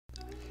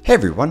Hey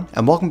everyone,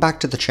 and welcome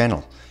back to the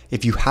channel.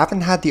 If you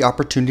haven't had the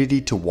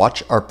opportunity to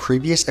watch our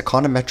previous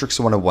Econometrics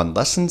 101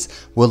 lessons,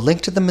 we'll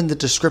link to them in the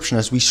description,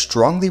 as we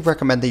strongly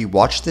recommend that you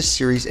watch this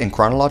series in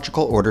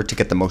chronological order to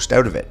get the most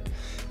out of it.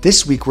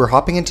 This week we're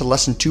hopping into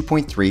lesson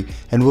 2.3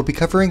 and we'll be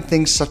covering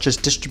things such as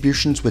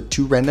distributions with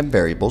two random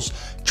variables,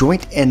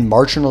 joint and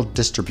marginal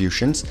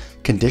distributions,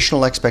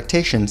 conditional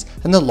expectations,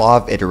 and the law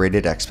of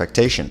iterated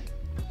expectation.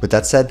 With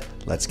that said,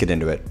 let's get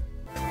into it.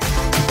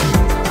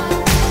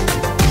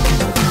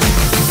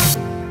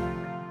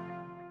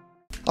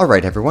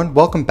 Alright everyone,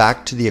 welcome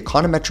back to the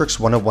Econometrics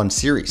 101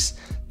 series.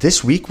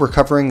 This week we're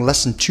covering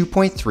lesson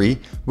 2.3,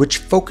 which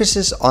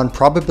focuses on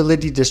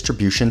probability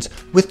distributions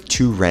with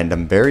two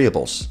random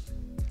variables.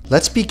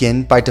 Let's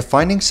begin by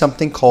defining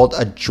something called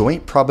a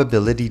joint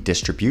probability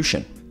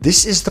distribution.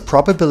 This is the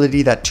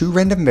probability that two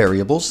random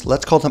variables,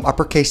 let's call them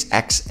uppercase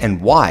x and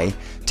y,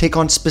 take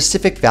on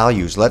specific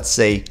values, let's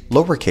say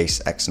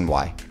lowercase x and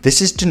y. This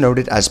is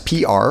denoted as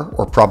PR,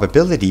 or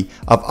probability,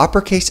 of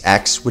uppercase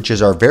x, which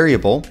is our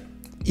variable,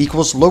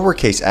 equals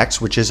lowercase x,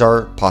 which is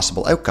our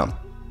possible outcome.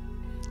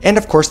 And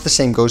of course the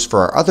same goes for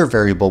our other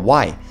variable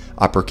y.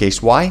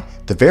 Uppercase y,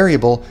 the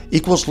variable,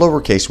 equals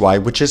lowercase y,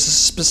 which is a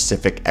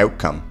specific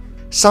outcome.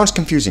 Sounds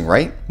confusing,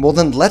 right? Well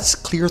then let's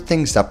clear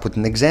things up with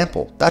an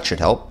example. That should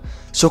help.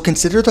 So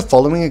consider the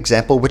following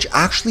example, which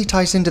actually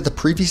ties into the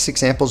previous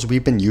examples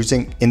we've been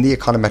using in the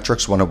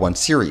Econometrics 101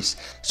 series.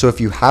 So if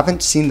you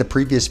haven't seen the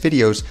previous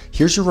videos,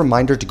 here's a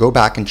reminder to go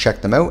back and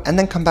check them out, and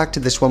then come back to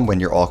this one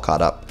when you're all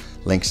caught up.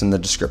 Links in the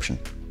description.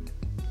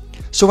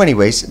 So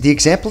anyways, the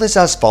example is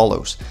as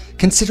follows.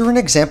 Consider an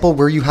example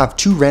where you have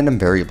two random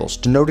variables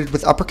denoted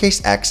with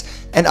uppercase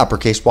x and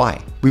uppercase y.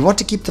 We want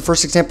to keep the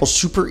first example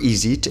super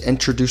easy to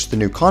introduce the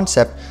new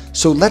concept,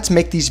 so let's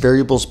make these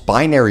variables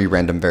binary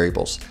random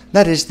variables.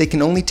 That is, they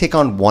can only take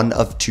on one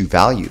of two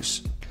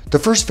values. The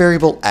first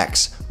variable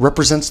x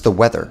represents the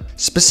weather.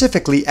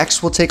 Specifically,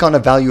 x will take on a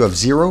value of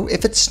 0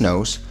 if it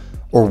snows,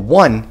 or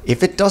 1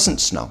 if it doesn't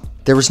snow.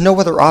 There is no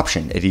other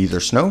option. It either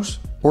snows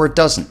or it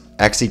doesn't.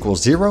 X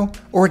equals 0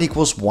 or it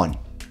equals 1.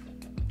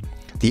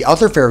 The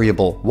other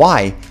variable,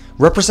 y,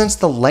 represents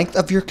the length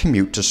of your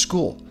commute to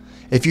school.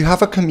 If you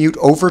have a commute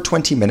over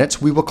 20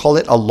 minutes, we will call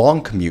it a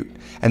long commute,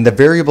 and the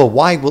variable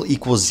y will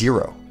equal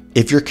 0.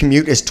 If your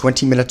commute is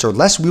 20 minutes or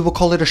less, we will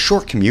call it a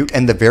short commute,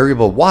 and the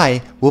variable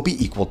y will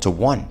be equal to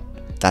 1.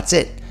 That's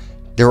it.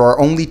 There are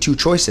only two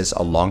choices,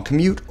 a long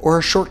commute or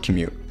a short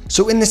commute.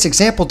 So in this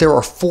example, there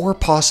are four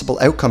possible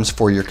outcomes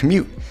for your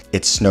commute.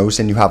 It snows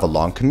and you have a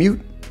long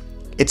commute.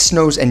 It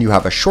snows and you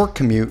have a short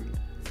commute.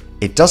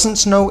 It doesn't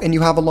snow and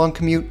you have a long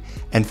commute.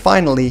 And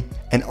finally,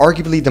 and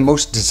arguably the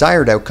most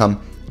desired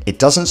outcome, it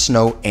doesn't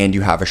snow and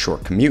you have a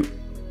short commute.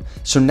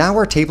 So now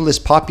our table is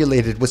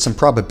populated with some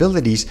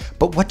probabilities,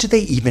 but what do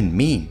they even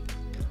mean?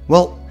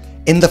 Well,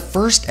 in the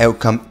first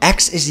outcome,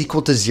 x is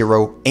equal to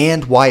 0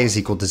 and y is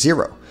equal to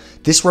 0.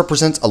 This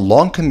represents a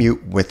long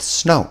commute with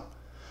snow.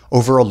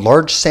 Over a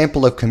large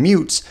sample of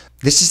commutes,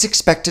 this is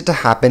expected to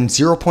happen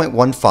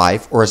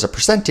 0.15, or as a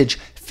percentage,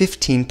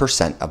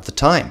 15% of the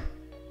time.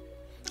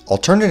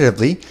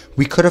 Alternatively,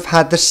 we could have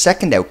had the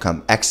second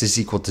outcome, x is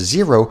equal to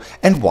 0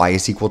 and y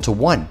is equal to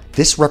 1.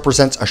 This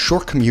represents a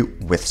short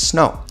commute with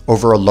snow.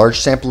 Over a large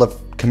sample of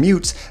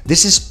commutes,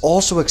 this is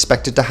also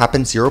expected to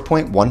happen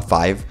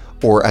 0.15,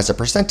 or as a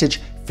percentage,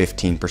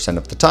 15%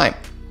 of the time.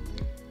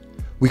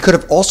 We could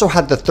have also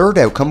had the third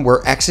outcome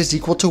where x is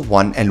equal to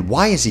 1 and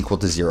y is equal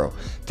to 0.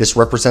 This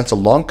represents a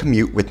long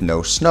commute with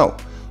no snow.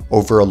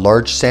 Over a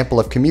large sample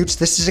of commutes,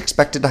 this is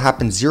expected to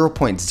happen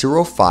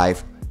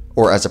 0.05,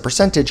 or as a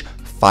percentage,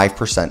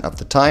 5% of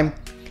the time.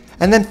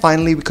 And then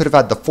finally, we could have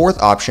had the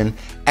fourth option,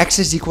 x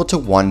is equal to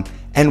 1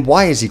 and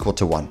y is equal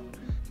to 1.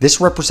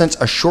 This represents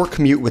a short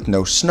commute with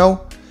no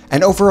snow.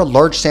 And over a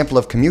large sample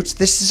of commutes,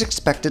 this is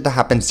expected to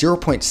happen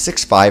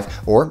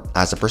 0.65, or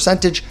as a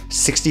percentage,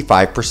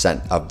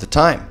 65% of the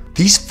time.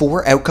 These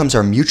four outcomes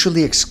are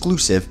mutually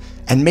exclusive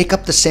and make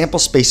up the sample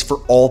space for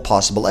all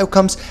possible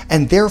outcomes,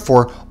 and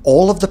therefore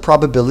all of the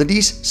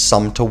probabilities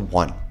sum to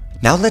 1.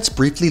 Now let's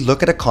briefly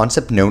look at a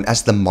concept known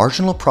as the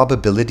marginal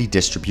probability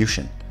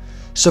distribution.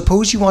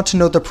 Suppose you want to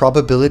know the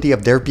probability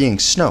of there being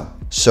snow.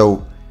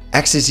 So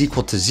x is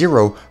equal to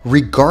 0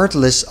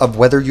 regardless of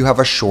whether you have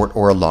a short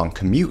or a long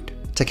commute.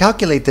 To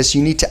calculate this,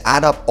 you need to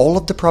add up all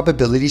of the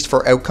probabilities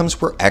for outcomes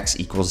where x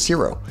equals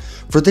 0.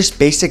 For this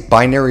basic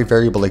binary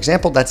variable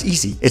example, that's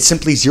easy. It's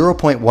simply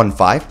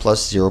 0.15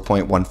 plus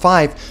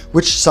 0.15,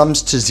 which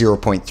sums to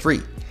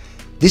 0.3.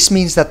 This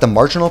means that the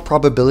marginal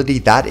probability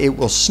that it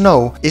will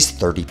snow is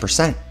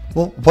 30%.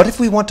 Well, what if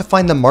we want to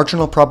find the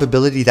marginal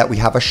probability that we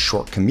have a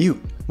short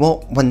commute?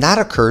 Well, when that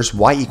occurs,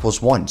 y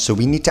equals 1, so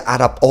we need to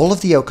add up all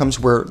of the outcomes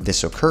where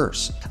this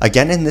occurs.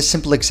 Again, in this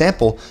simple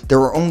example, there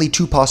are only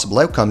two possible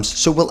outcomes,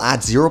 so we'll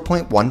add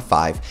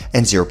 0.15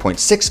 and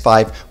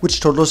 0.65, which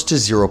totals to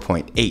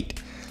 0.8.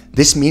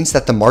 This means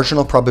that the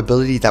marginal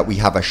probability that we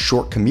have a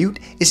short commute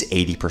is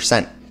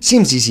 80%.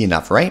 Seems easy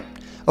enough, right?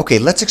 Okay,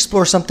 let's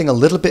explore something a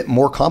little bit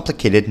more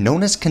complicated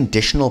known as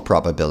conditional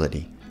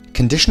probability.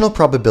 Conditional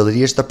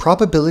probability is the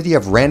probability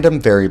of random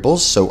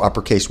variables, so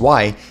uppercase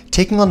y,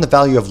 taking on the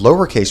value of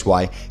lowercase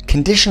y,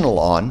 conditional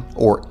on,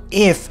 or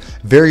if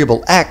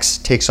variable x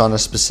takes on a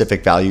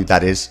specific value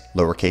that is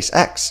lowercase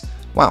x.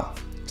 Wow,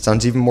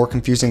 sounds even more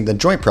confusing than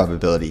joint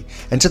probability,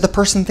 and to the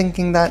person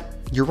thinking that,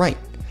 you're right.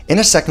 In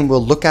a second,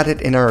 we'll look at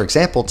it in our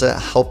example to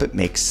help it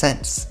make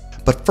sense.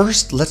 But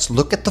first, let's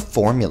look at the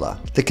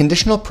formula. The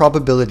conditional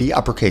probability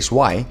uppercase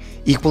y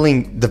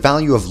equaling the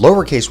value of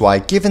lowercase y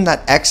given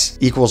that x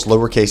equals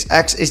lowercase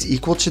x is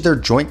equal to their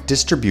joint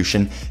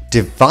distribution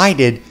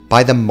divided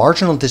by the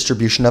marginal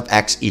distribution of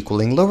x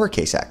equaling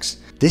lowercase x.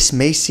 This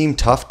may seem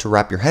tough to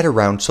wrap your head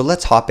around, so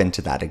let's hop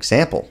into that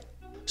example.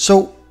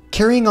 So,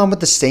 carrying on with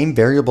the same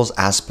variables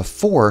as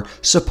before,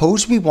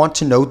 suppose we want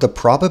to know the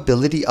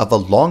probability of a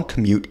long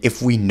commute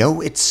if we know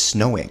it's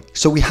snowing.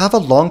 So we have a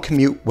long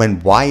commute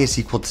when y is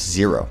equal to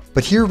 0.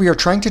 But here we are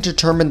trying to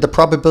determine the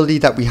probability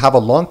that we have a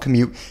long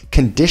commute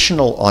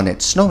conditional on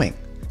it snowing.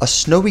 A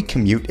snowy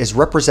commute is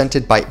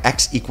represented by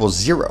x equals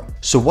 0.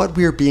 So what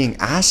we are being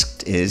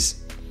asked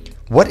is,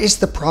 what is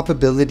the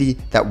probability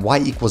that y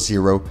equals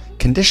 0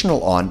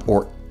 conditional on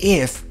or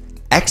if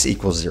x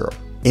equals 0?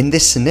 In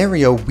this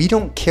scenario, we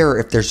don't care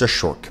if there's a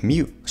short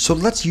commute. So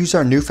let's use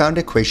our newfound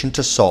equation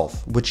to solve,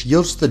 which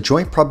yields the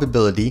joint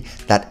probability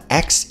that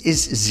x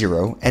is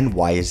 0 and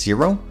y is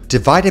 0,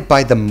 divided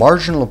by the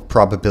marginal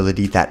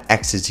probability that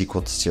x is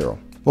equal to 0.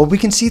 Well, we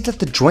can see that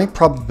the joint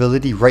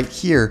probability right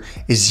here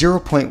is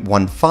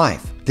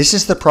 0.15. This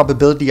is the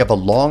probability of a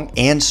long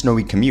and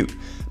snowy commute.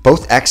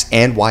 Both x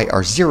and y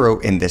are 0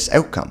 in this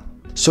outcome.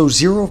 So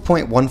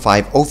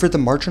 0.15 over the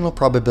marginal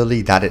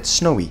probability that it's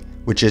snowy,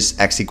 which is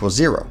x equals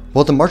 0.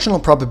 Well, the marginal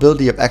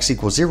probability of x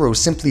equals 0 is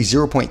simply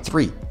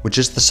 0.3, which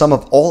is the sum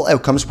of all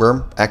outcomes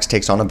where x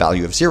takes on a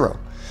value of 0.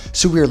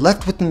 So we are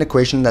left with an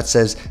equation that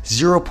says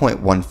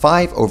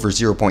 0.15 over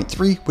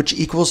 0.3, which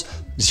equals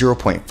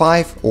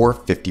 0.5 or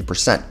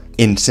 50%.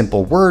 In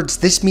simple words,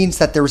 this means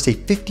that there is a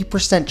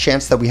 50%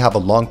 chance that we have a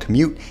long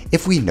commute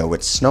if we know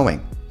it's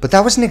snowing. But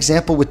that was an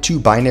example with two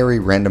binary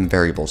random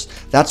variables.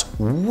 That's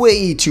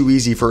way too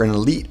easy for an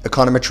elite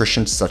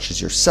econometrician such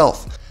as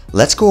yourself.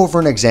 Let's go over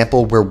an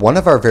example where one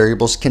of our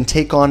variables can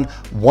take on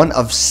one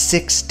of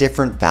 6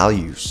 different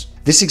values.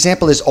 This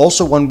example is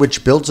also one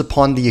which builds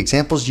upon the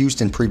examples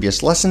used in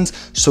previous lessons,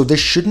 so this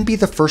shouldn't be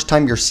the first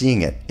time you're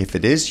seeing it. If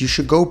it is, you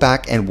should go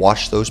back and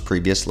watch those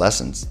previous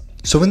lessons.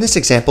 So in this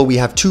example, we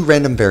have 2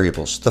 random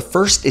variables. The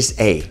first is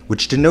A,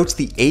 which denotes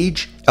the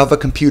age of a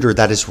computer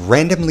that is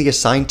randomly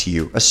assigned to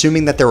you,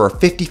 assuming that there are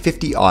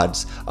 50-50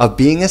 odds of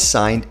being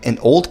assigned an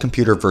old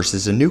computer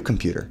versus a new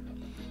computer.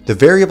 The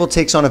variable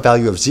takes on a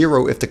value of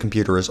 0 if the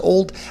computer is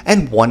old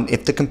and 1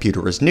 if the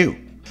computer is new.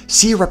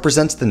 C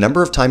represents the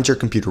number of times your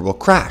computer will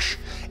crash.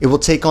 It will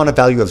take on a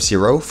value of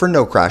 0 for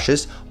no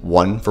crashes,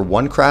 1 for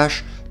 1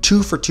 crash,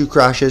 2 for 2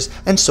 crashes,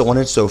 and so on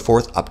and so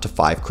forth up to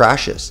 5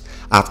 crashes.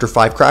 After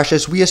 5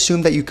 crashes, we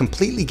assume that you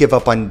completely give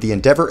up on the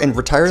endeavor and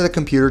retire the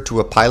computer to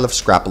a pile of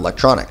scrap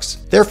electronics.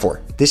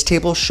 Therefore, this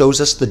table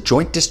shows us the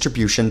joint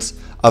distributions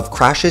of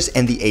crashes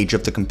and the age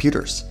of the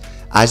computers.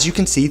 As you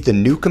can see, the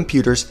new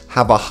computers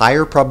have a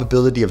higher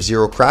probability of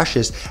 0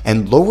 crashes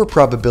and lower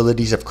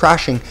probabilities of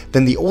crashing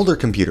than the older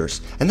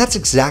computers, and that's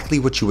exactly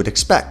what you would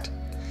expect.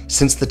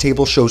 Since the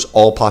table shows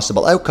all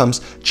possible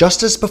outcomes,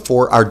 just as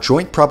before, our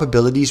joint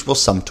probabilities will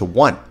sum to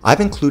 1. I've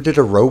included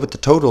a row with the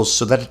totals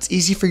so that it's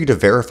easy for you to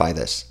verify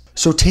this.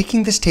 So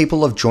taking this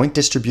table of joint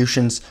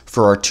distributions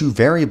for our 2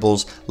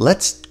 variables,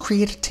 let's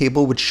create a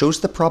table which shows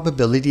the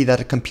probability that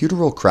a computer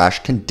will crash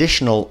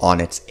conditional on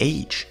its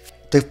age.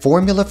 The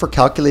formula for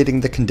calculating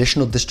the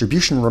conditional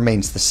distribution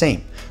remains the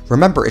same.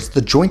 Remember, it's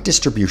the joint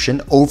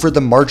distribution over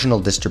the marginal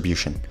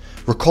distribution.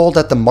 Recall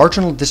that the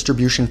marginal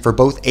distribution for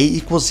both a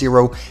equals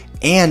 0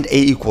 and a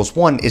equals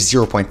 1 is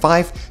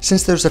 0.5,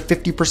 since there's a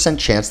 50%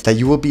 chance that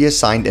you will be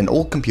assigned an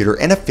old computer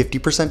and a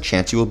 50%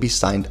 chance you will be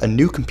assigned a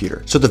new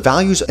computer. So the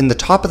values in the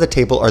top of the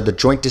table are the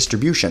joint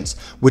distributions,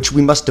 which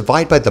we must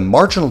divide by the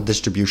marginal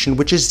distribution,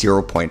 which is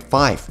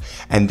 0.5,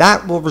 and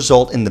that will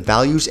result in the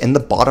values in the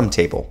bottom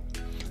table.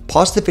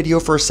 Pause the video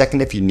for a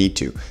second if you need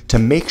to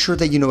make sure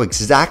that you know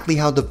exactly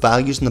how the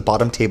values in the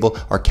bottom table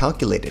are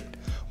calculated.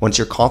 Once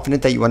you're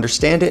confident that you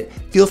understand it,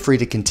 feel free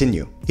to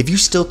continue. If you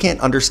still can't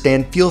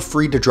understand, feel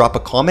free to drop a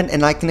comment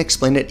and I can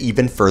explain it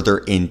even further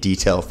in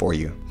detail for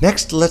you.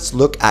 Next, let's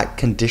look at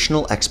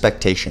conditional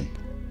expectation.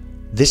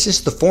 This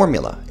is the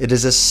formula. It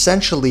is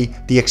essentially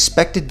the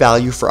expected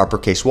value for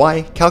uppercase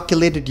y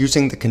calculated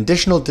using the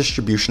conditional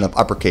distribution of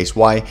uppercase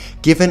y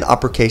given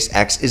uppercase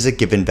x is a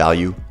given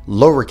value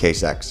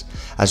lowercase x.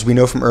 As we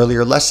know from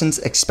earlier lessons,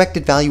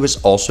 expected value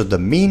is also the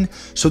mean,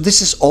 so this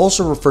is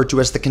also referred to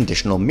as the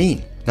conditional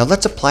mean. Now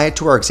let's apply it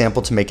to our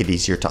example to make it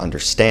easier to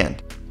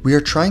understand. We are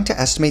trying to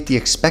estimate the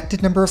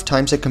expected number of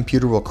times a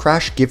computer will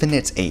crash given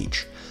its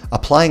age.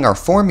 Applying our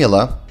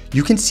formula,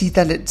 you can see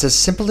that it's as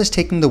simple as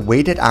taking the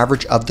weighted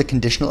average of the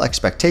conditional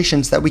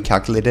expectations that we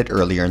calculated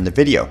earlier in the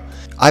video.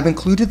 I've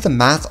included the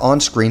math on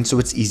screen so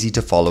it's easy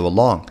to follow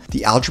along.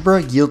 The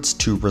algebra yields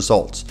 2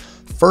 results.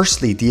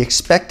 Firstly, the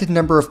expected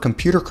number of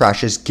computer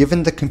crashes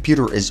given the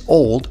computer is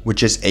old,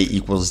 which is A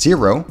equals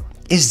 0,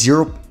 is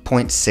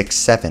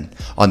 0.67.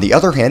 On the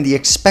other hand, the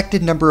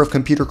expected number of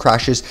computer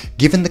crashes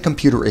given the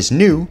computer is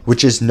new,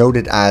 which is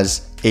noted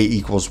as A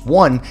equals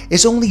 1,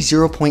 is only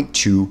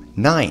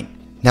 0.29.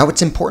 Now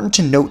it's important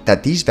to note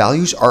that these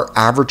values are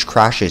average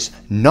crashes,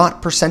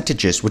 not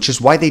percentages, which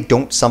is why they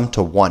don't sum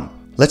to 1.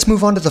 Let's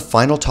move on to the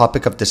final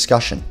topic of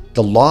discussion,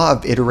 the Law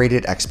of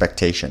Iterated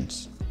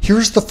Expectations.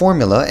 Here's the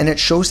formula, and it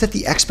shows that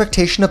the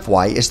expectation of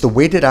y is the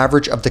weighted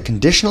average of the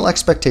conditional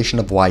expectation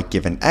of y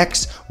given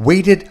x,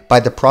 weighted by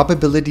the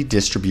probability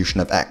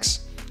distribution of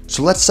x.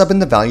 So let's sub in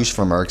the values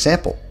from our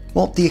example.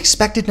 Well, the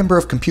expected number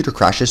of computer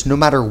crashes, no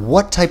matter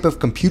what type of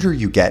computer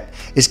you get,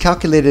 is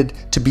calculated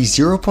to be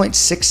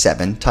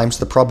 0.67 times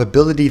the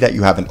probability that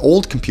you have an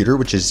old computer,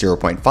 which is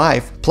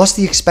 0.5, plus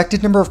the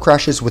expected number of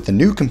crashes with a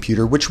new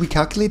computer, which we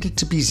calculated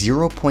to be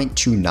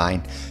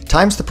 0.29,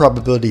 times the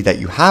probability that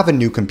you have a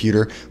new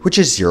computer, which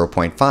is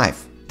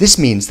 0.5. This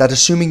means that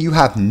assuming you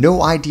have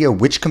no idea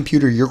which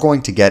computer you're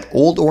going to get,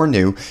 old or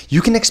new,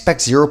 you can expect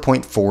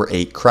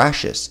 0.48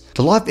 crashes.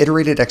 The law of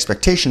iterated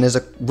expectation is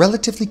a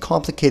relatively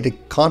complicated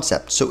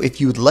concept, so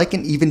if you would like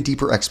an even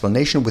deeper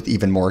explanation with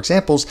even more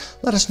examples,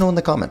 let us know in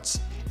the comments.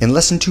 In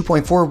lesson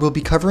 2.4, we'll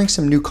be covering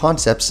some new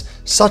concepts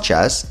such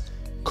as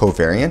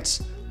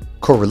covariance,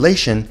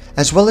 correlation,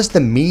 as well as the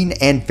mean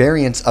and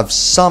variance of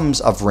sums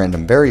of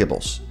random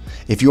variables.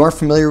 If you aren't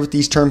familiar with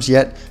these terms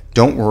yet,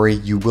 don't worry,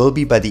 you will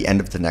be by the end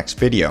of the next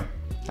video.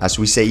 As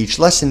we say each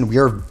lesson, we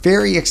are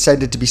very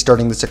excited to be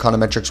starting this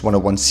Econometrics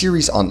 101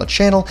 series on the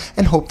channel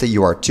and hope that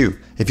you are too.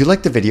 If you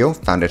liked the video,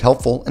 found it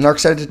helpful, and are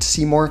excited to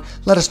see more,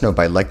 let us know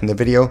by liking the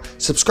video,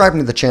 subscribing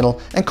to the channel,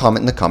 and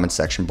comment in the comment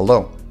section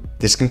below.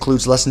 This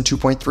concludes lesson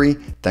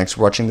 2.3. Thanks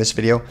for watching this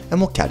video, and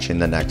we'll catch you in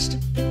the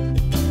next.